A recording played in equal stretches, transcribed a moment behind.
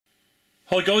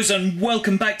Hi guys, and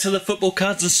welcome back to the Football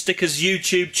Cards and Stickers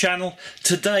YouTube channel.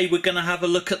 Today we're going to have a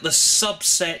look at the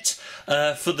subset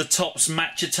for the Topps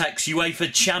Match Attax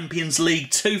UEFA Champions League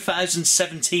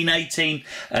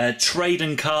 2017-18 trade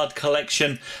and card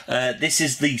collection. This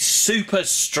is the Super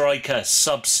Striker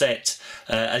subset.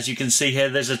 As you can see here,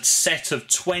 there's a set of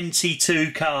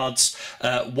 22 cards,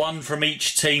 one from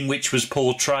each team, which was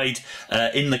portrayed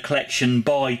in the collection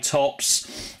by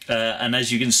Topps. And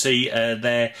as you can see,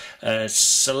 they're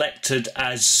selected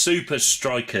as Super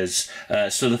Strikers.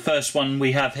 So the first one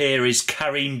we have here is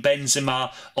Karim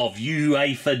Benzema of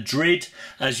UEFA Madrid.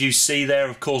 As you see there,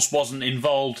 of course, wasn't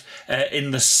involved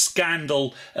in the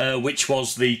scandal, which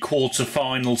was the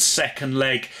quarter-final second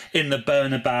leg in the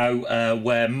Bernabeu,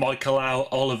 where Michael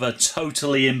Oliver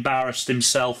totally embarrassed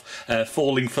himself,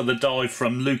 falling for the dive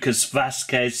from Lucas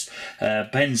Vazquez.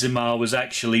 Benzema was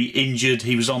actually injured.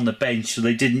 He was on the bench, so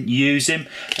they didn't use him.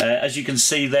 As you can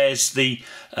see, there's the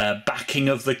backing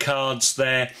of the cards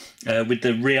there with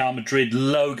the Real Madrid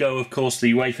logo, of course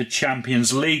the UEFA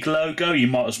Champions League logo. You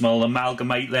might as well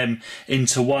amalgamate them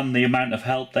into one, the amount of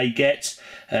help they get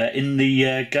in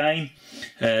the game.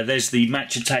 There's the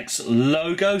Match Attax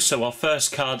logo. So our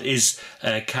first card is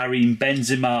Karim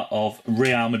Benzema of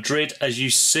Real Madrid, as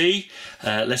you see.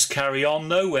 Let's carry on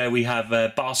though, where we have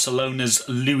Barcelona's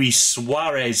Luis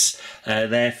Suarez.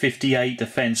 There, 58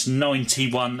 defence,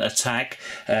 91 attack,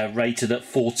 rated at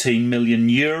 14 million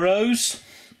euros.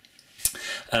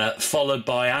 Followed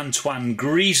by Antoine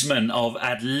Griezmann of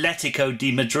Atletico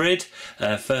de Madrid,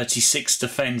 36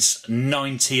 defence,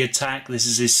 90 attack. This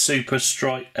is his Super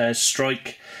Striker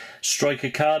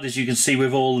card, as you can see,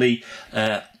 with all the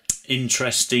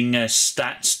interesting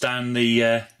stats down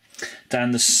the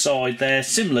side there,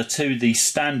 similar to the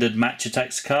standard Match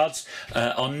Attax cards.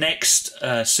 Our next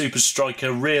Super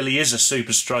Striker really is a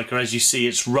Super Striker. As you see,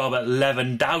 it's Robert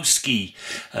Lewandowski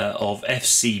of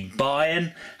FC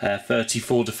Bayern,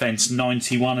 34 defence,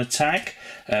 91 attack.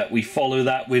 We follow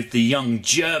that with the young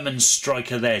German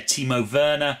striker there, Timo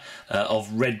Werner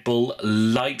of Red Bull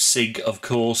Leipzig, of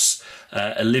course,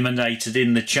 eliminated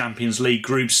in the Champions League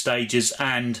group stages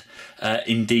and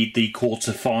indeed the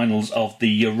quarter-finals of the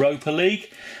Europa League.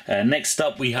 Next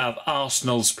up we have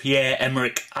Arsenal's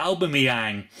Pierre-Emerick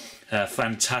Aubameyang.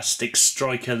 Fantastic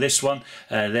striker, this one.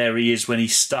 There he is when he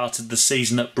started the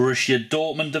season at Borussia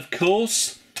Dortmund, of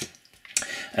course.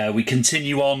 We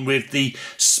continue on with the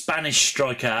Spanish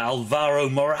striker Alvaro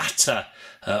Morata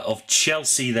of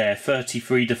Chelsea there,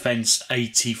 33 defence,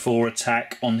 84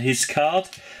 attack on his card.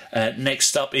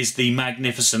 Next up is the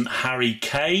magnificent Harry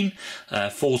Kane,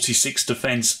 46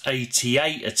 defence,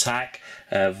 88 attack,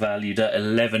 valued at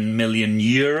 11 million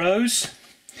euros.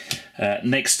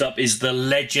 Next up is the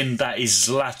legend that is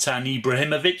Zlatan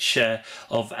Ibrahimovic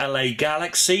of LA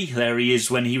Galaxy. There he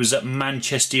is when he was at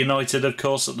Manchester United, of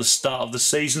course, at the start of the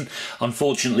season.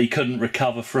 Unfortunately couldn't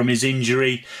recover from his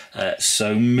injury,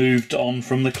 so moved on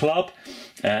from the club.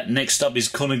 Next up is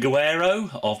Kun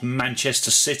Aguero of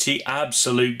Manchester City,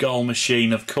 absolute goal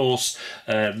machine, of course.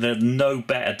 There's no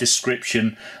better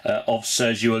description of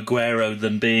Sergio Aguero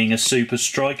than being a super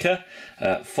striker.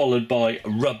 Followed by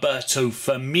Roberto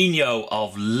Firmino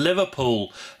of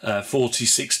Liverpool,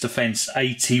 46 defence,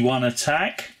 81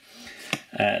 attack.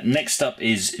 Next up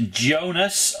is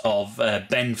Jonas of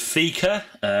Benfica,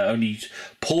 only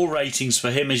poor ratings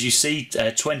for him, as you see,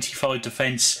 25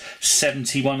 defence,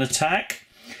 71 attack.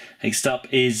 Next up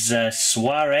is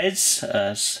Suarez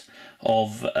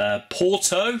of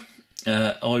Porto,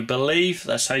 I believe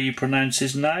that's how you pronounce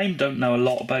his name. Don't know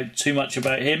too much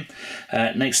about him.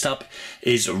 Next up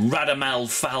is Radamel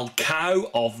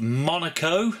Falcao of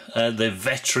Monaco, the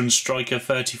veteran striker,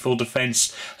 34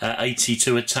 defence,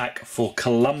 82 attack for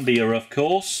Colombia, of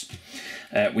course.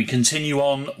 We continue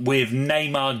on with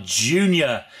Neymar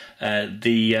Jr.,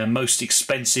 the most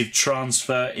expensive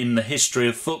transfer in the history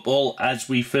of football as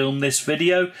we film this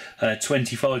video,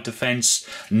 25 defence,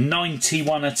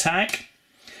 91 attack.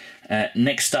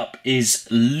 Next up is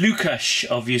Lucas,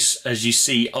 as you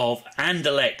see, of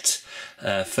Anderlecht,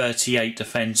 38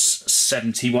 defence,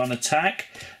 71 attack.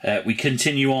 We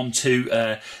continue on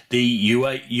to the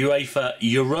UEFA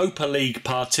Europa League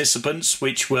participants,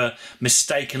 which were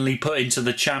mistakenly put into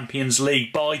the Champions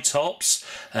League by Topps.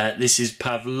 This is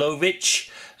Pavlovic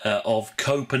of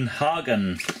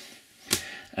Copenhagen.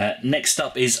 Next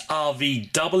up is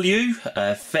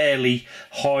RVW, fairly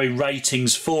high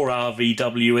ratings for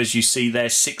RVW, as you see there,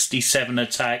 67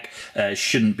 attack,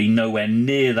 shouldn't be nowhere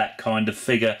near that kind of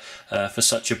figure for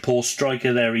such a poor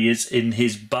striker. There he is in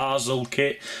his Basel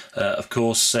kit, of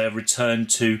course returned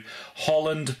to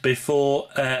Holland before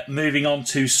moving on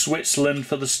to Switzerland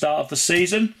for the start of the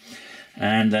season.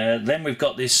 And then we've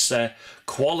got this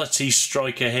quality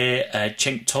striker here,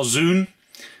 Cenk Tosun.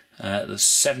 The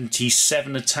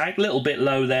 77 attack, a little bit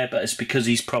low there, but it's because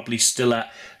he's probably still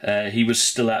at he was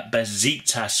still at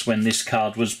Besiktas when this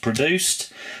card was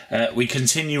produced. We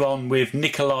continue on with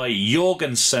Nikolai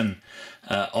Jorgensen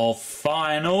of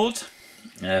Feyenoord.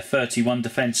 31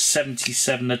 defence,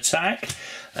 77 attack.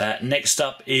 Next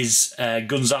up is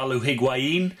Gonzalo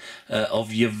Higuain of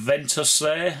Juventus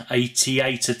there,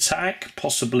 88 attack,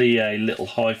 possibly a little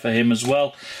high for him as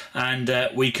well. And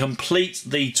we complete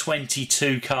the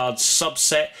 22 card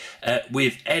subset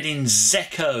with Edin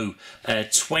Dzeko,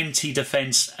 20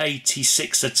 defence,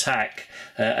 86 attack.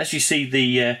 As you see,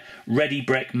 the Ready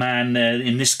Breck man,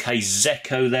 in this case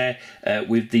Dzeko there,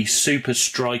 with the super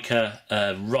striker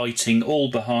writing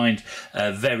all behind,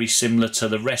 very similar to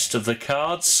the rest of the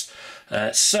cards.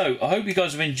 So I hope you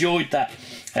guys have enjoyed that.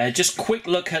 Just quick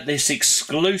look at this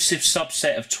exclusive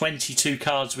subset of 22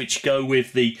 cards which go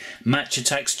with the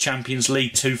Attax Champions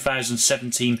League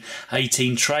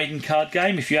 2017-18 trading card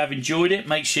game. If you have enjoyed it,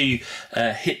 make sure you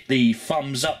hit the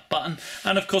thumbs up button,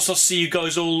 and of course I'll see you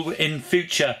guys all in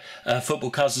future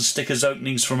football cards and stickers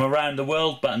openings from around the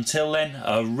world. But until then,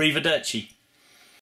 arrivederci.